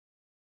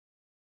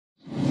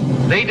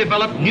they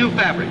developed new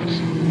fabrics,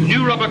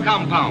 new rubber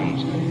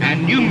compounds,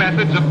 and new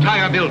methods of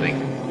tire building.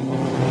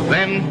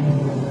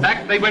 Then,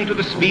 back they went to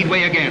the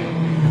speedway again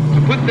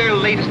to put their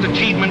latest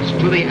achievements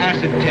to the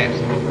acid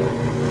test.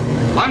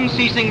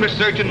 Unceasing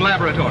research in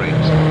laboratories,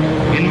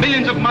 in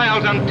millions of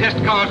miles on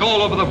test cars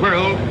all over the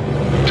world,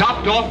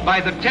 topped off by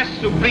the test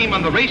supreme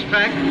on the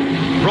racetrack,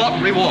 brought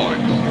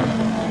rewards.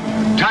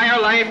 Tire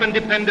life and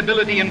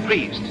dependability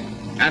increased,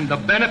 and the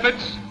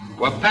benefits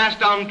were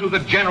passed on to the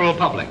general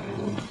public.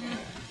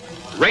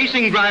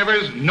 Racing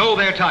drivers know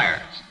their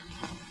tires,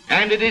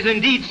 and it is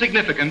indeed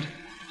significant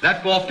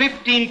that for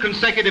 15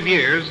 consecutive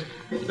years,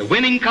 the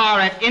winning car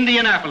at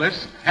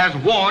Indianapolis has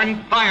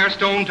worn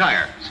Firestone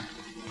tires.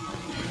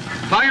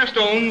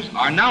 Firestones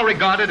are now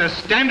regarded as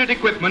standard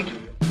equipment